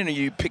tune in, or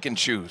you pick and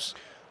choose?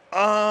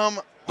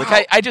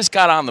 I just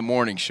got on the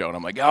morning show, and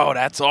I'm like, oh,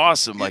 that's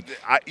awesome. Like,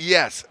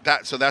 yes,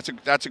 that's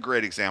a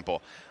great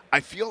example.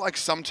 I feel like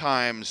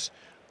sometimes,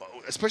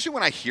 especially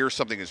when I hear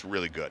something is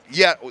really good.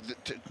 Yeah,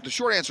 the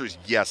short answer is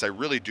yes, I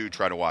really do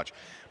try to watch.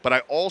 But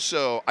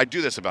I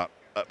do this about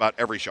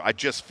every show. I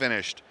just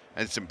finished,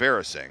 and it's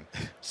embarrassing,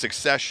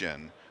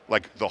 Succession,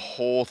 like the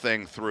whole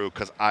thing through,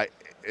 because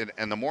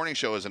and the morning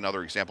show is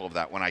another example of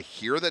that. When I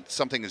hear that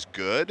something is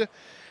good,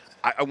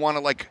 I want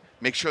to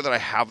make sure that I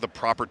have the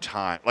proper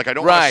time. Like, I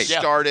don't want to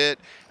start it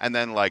and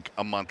then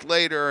a month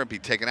later and be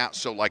taken out.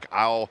 So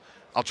I'll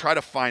try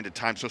to find a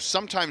time. So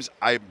sometimes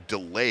I'm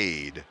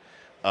delayed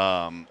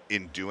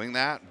in doing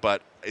that,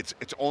 but it's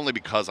only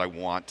because I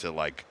want to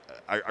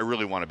I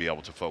really want to be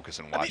able to focus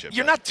and watch it.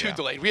 You're not too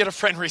delayed. We had a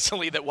friend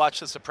recently that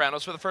watched The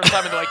Sopranos for the first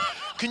time, and they're like,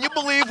 can you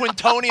believe when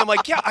Tony? I'm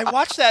like, yeah, I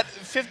watched that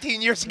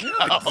 15 years ago.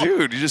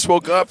 Dude, you just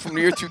woke up from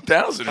the year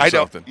 2000 or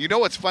something. You know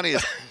what's funny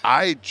is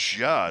I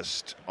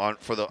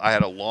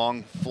had a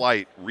long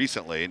flight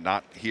recently,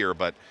 not here,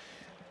 but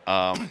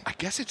I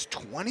guess it's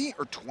 20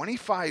 or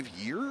 25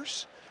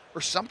 years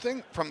or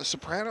something from The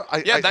Sopranos.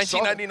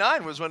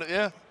 1999 was when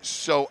it,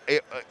 So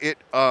it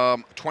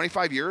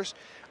 25 years.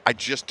 I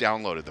just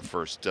downloaded the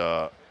first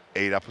 8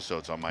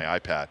 episodes on my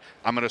iPad.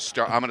 I'm gonna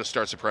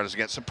start Sopranos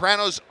again.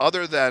 Sopranos,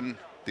 other than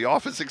The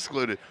Office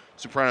excluded,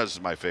 Sopranos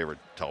is my favorite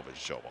television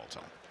show of all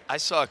time. I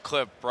saw a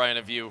clip, Brian,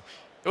 of you.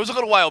 It was a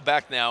little while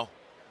back now.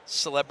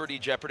 Celebrity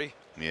Jeopardy.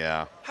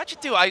 Yeah. How'd you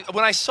do?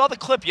 When I saw the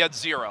clip, you had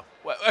 0.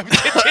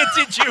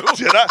 Did you?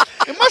 Did I?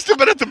 It must have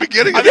been at the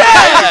beginning of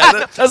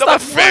That's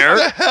not fair.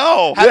 What the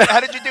hell? How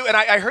did you do? And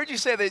I heard you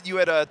say that you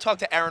had talked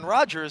to Aaron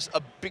Rodgers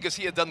because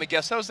he had done the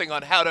guest hosting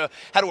on how to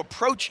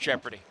approach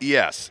Jeopardy.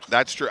 Yes,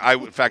 that's true.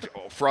 In fact,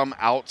 from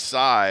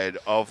outside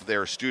of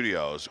their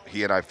studios,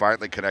 he and I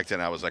finally connected,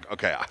 and I was like,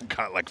 okay, I've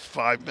got like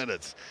 5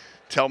 minutes.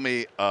 Tell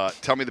me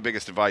the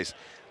biggest advice.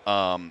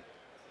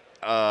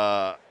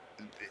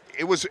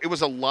 It was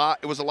a lot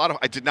of.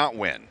 I did not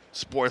win.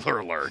 Spoiler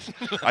alert.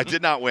 I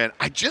did not win.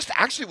 I just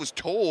actually was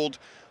told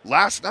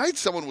last night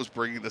someone was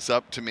bringing this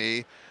up to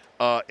me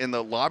in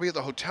the lobby of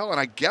the hotel, and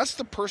I guess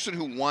the person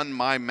who won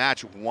my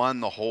match won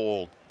the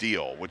whole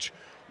deal, which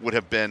would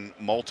have been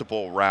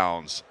multiple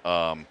rounds.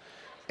 I'll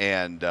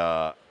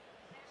tell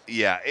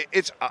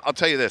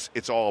you this: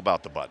 it's all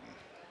about the button.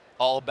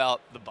 All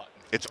about the button.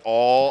 It's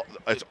all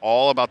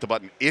about the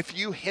button. If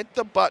you hit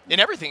the button, in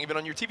everything, even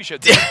on your TV show,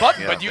 it's a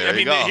button. But here's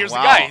the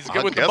guy. He's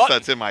good with the button.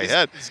 That's in my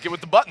head. He's good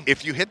with the button.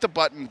 If you hit the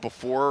button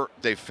before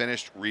they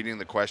finished reading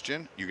the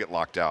question, you get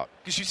locked out.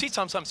 Because you see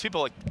sometimes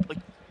people like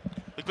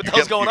what the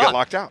hell's going on? You get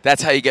locked out.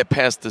 That's how you get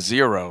past the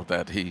 0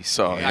 that he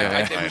saw.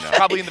 I think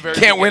probably in the very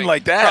Can't beginning. win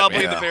like that.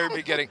 Probably in the very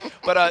beginning.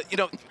 But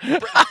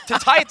to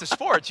tie it to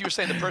sports, you were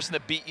saying the person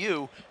that beat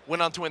you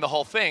went on to win the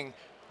whole thing.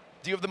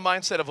 Do you have the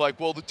mindset of like,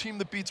 well, the team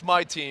that beats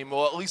my team,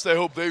 well, at least I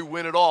hope they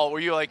win it all? Or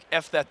you're like,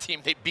 F that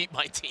team, they beat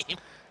my team?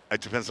 It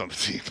depends on the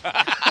team.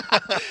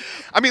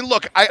 I mean,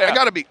 look, I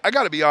gotta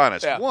be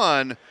honest. Yeah.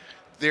 One,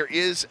 there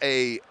is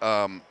a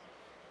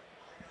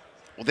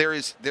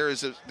there's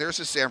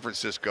a San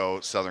Francisco,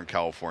 Southern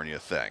California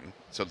thing.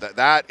 So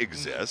that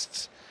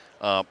exists,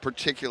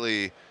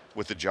 particularly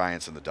with the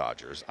Giants and the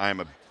Dodgers.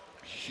 I'm a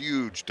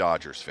huge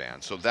Dodgers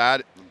fan, so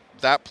that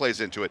plays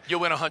into it. You'll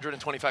win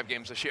 125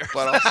 games this year.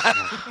 But also,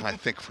 I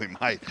think we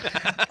might.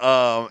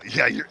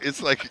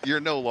 It's like you're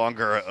no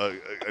longer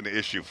an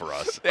issue for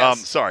us.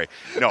 Yes. Sorry.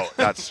 No,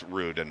 that's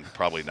rude and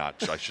probably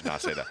not. I should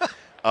not say that.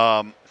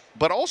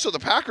 But also the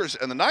Packers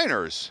and the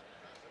Niners,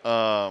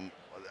 a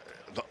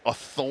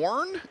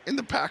thorn in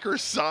the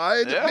Packers'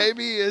 side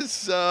maybe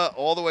is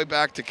all the way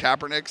back to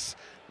Kaepernick's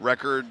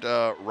record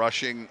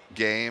rushing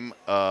game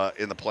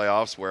in the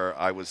playoffs where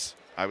I was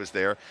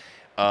there.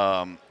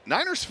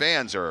 Niners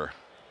fans are,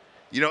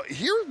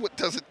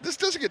 this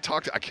doesn't get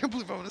talked to. I can't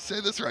believe I'm going to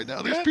say this right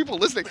now. There's people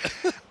listening.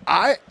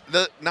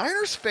 The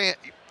Niners fan,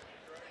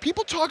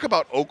 people talk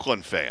about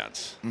Oakland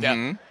fans.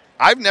 Yeah.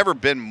 I've never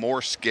been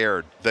more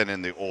scared than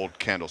in the old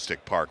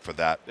Candlestick Park for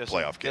that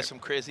playoff game. There's some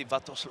crazy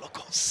vatos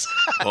locos.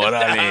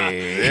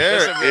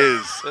 There's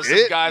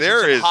some guys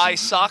with some high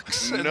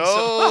socks.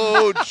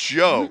 No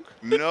joke.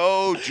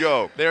 No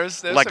joke.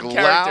 There's like some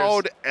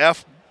loud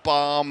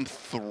F-bomb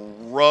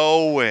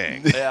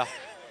throwing. Yeah.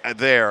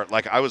 There,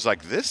 like I was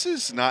like, this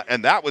is not,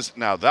 and that was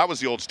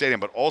the old stadium,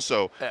 but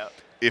also,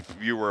 if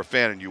you were a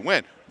fan and you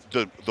went,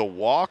 the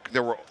walk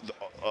there were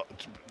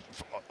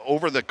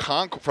over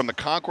from the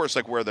concourse,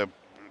 like where the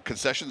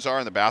concessions are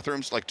in the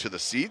bathrooms, like to the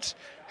seats,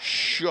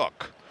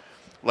 shook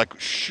like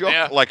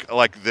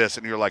this,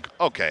 and you're like,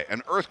 okay,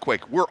 an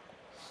earthquake, we're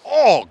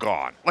all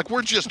gone, like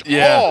we're just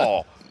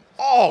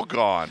all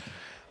gone.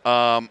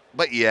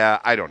 But yeah,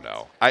 I don't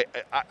know.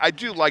 I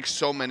do like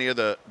so many of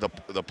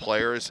the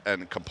players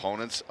and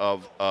components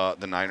of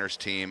the Niners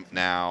team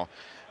now,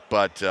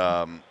 but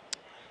I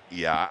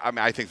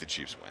think the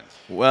Chiefs win.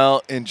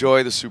 Well,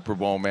 enjoy the Super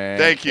Bowl, man.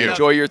 Thank you.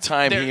 Enjoy your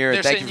time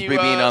here. Thank you for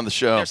being on the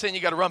show. They're saying you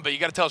got to run, but you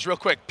got to tell us real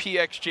quick.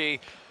 PXG,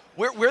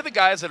 we're the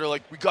guys that are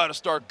like, we got to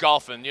start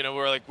golfing.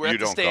 We're at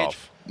the stage.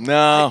 Golf.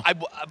 No.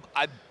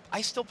 I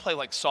still play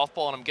like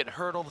softball, and I'm getting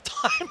hurt all the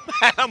time.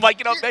 I'm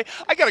like,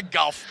 I got to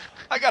golf.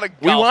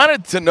 We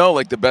wanted to know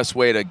like the best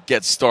way to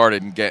get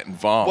started and get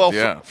involved.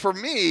 Well, for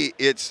me,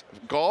 it's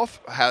golf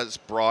has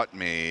brought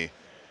me.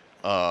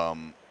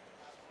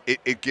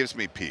 It gives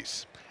me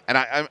peace, and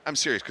I'm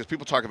serious because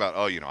people talk about,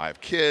 I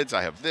have kids,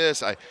 I have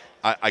this,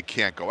 I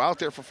can't go out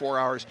there for 4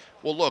 hours.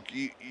 Well, look,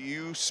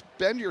 you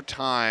spend your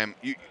time.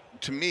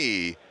 To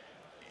me,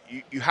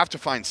 you have to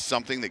find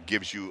something that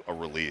gives you a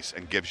release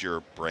and gives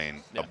your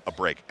brain a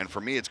break. And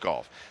for me, it's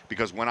golf.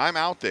 Because when I'm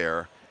out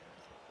there,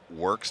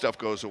 work stuff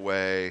goes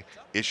away,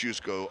 issues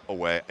go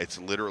away. It's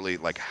literally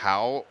like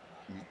how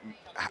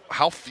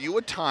few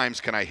at times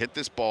can I hit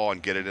this ball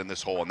and get it in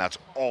this hole, and that's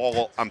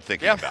all I'm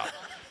thinking about.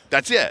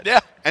 That's it.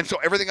 Yeah. And so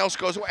everything else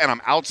goes away, and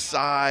I'm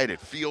outside.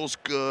 It feels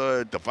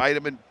good. The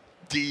vitamin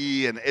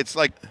D, and it's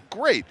like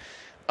great.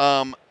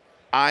 And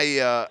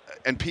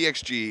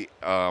PXG,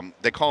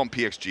 they call them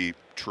PXG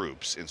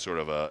Troops in sort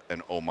of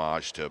an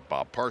homage to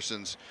Bob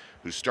Parsons,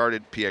 who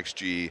started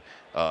PXG,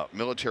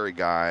 military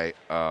guy.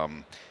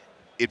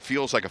 It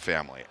feels like a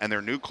family, and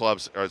their new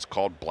clubs it's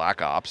called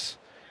Black Ops,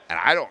 and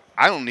I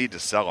don't need to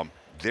sell them.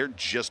 They're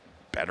just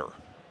better.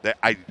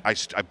 I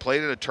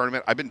played in a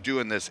tournament. I've been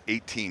doing this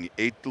 18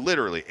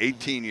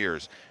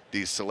 years.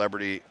 These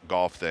celebrity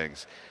golf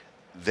things.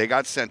 They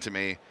got sent to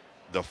me.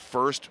 The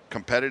first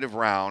competitive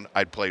round,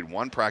 I'd played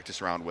one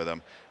practice round with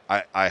them.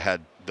 I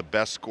had the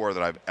best score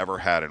that I've ever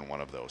had in one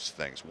of those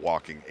things,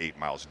 walking 8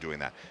 miles doing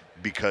that,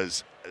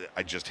 because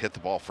I just hit the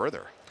ball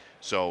further.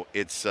 So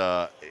it's,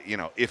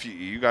 if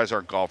you guys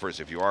aren't golfers,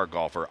 if you are a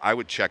golfer, I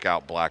would check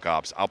out Black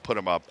Ops. I'll put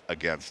them up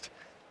against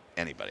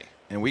anybody.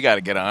 And we got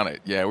to get on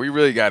it. Yeah, we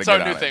really got to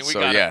get on it. Thing. We so,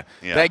 got yeah.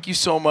 it. Thank you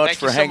so much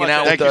for hanging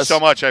out with us. Thank you so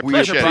much. I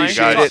appreciate it,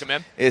 guys.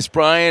 It's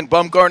Brian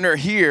Bumgarner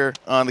here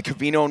on the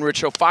Covino and Rich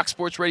Show, Fox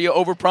Sports Radio,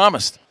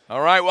 Overpromised. All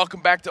right,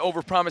 welcome back to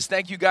Overpromised.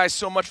 Thank you guys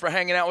so much for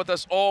hanging out with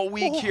us all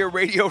week here,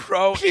 Radio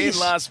Row in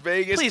Las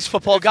Vegas. Please,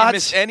 football gods. If you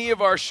miss any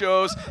of our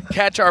shows,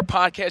 catch our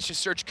podcast.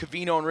 Just search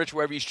Covino and Rich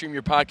wherever you stream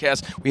your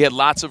podcast. We had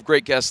lots of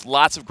great guests,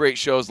 lots of great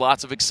shows,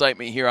 lots of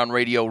excitement here on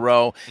Radio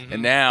Row.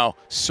 And now,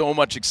 so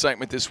much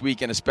excitement this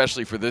weekend,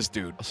 especially for this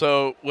dude.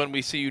 So when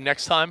we see you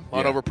next time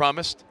on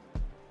Overpromised,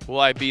 will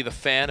I be the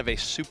fan of a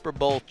Super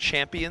Bowl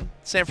champion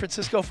San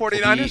Francisco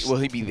 49ers? Will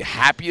he be the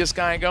happiest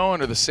guy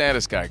going or the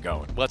saddest guy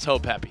going? Let's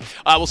hope happy.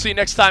 We'll see you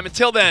next time.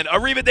 Until then,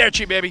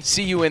 arrivederci, baby.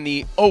 See you in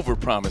the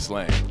Overpromised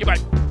land. Goodbye.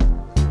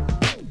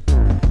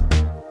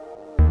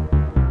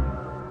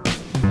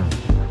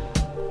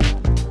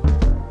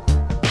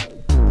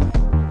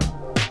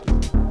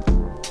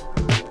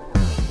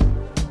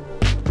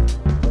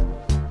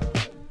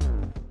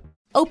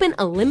 Open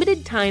a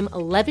limited-time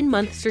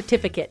 11-month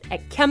certificate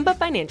at Kemba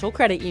Financial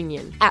Credit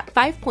Union. At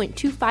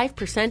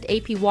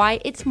 5.25%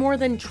 APY, it's more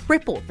than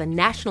triple the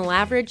national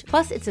average,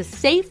 plus it's a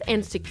safe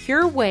and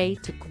secure way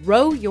to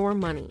grow your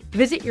money.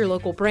 Visit your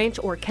local branch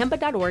or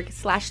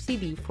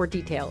kemba.org/CD for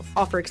details.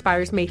 Offer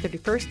expires May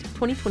 31st,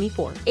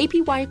 2024.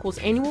 APY equals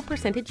annual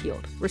percentage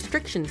yield.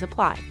 Restrictions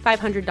apply.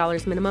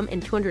 $500 minimum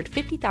and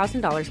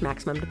 $250,000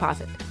 maximum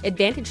deposit.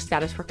 Advantage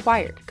status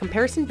required.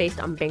 Comparison based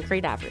on bank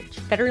rate average.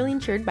 Federally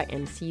insured by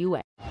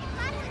NCUA.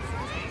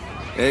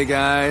 Hey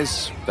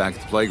guys, back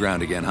at the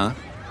playground again, huh?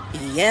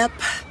 Yep.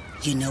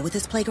 You know what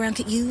this playground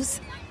could use?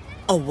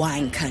 A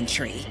wine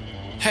country.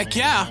 Heck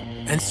yeah,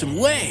 and some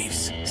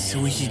waves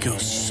so we could go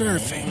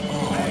surfing.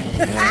 Oh,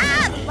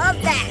 yeah.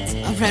 Love that.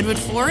 A redwood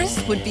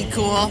forest would be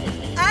cool.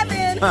 I'm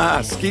in.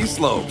 Ski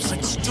slopes.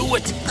 Let's do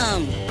it.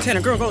 Can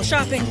a girl go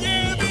shopping?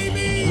 Yeah,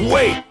 baby.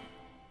 Wait.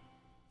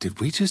 Did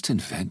we just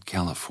invent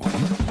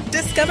California?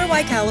 Discover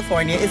why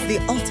California is the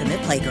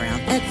ultimate playground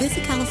at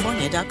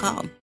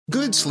visitcalifornia.com.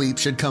 Good sleep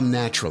should come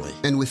naturally,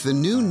 and with the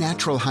new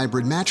Natural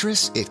Hybrid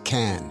mattress, it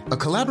can. A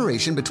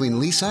collaboration between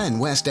Lisa and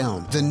West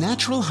Elm, the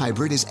Natural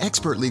Hybrid is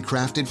expertly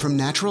crafted from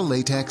natural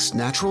latex,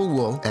 natural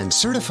wool, and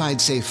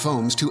certified safe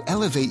foams to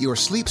elevate your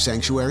sleep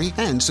sanctuary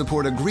and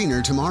support a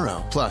greener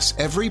tomorrow. Plus,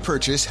 every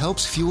purchase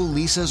helps fuel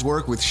Lisa's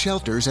work with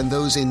shelters and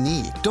those in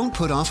need. Don't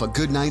put off a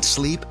good night's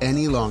sleep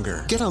any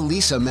longer. Get a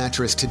Lisa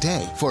mattress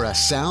today for a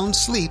sound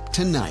sleep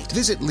tonight.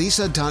 Visit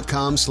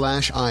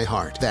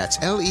lisa.com/iHeart. That's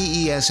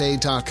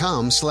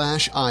LEESA.com/iHeart.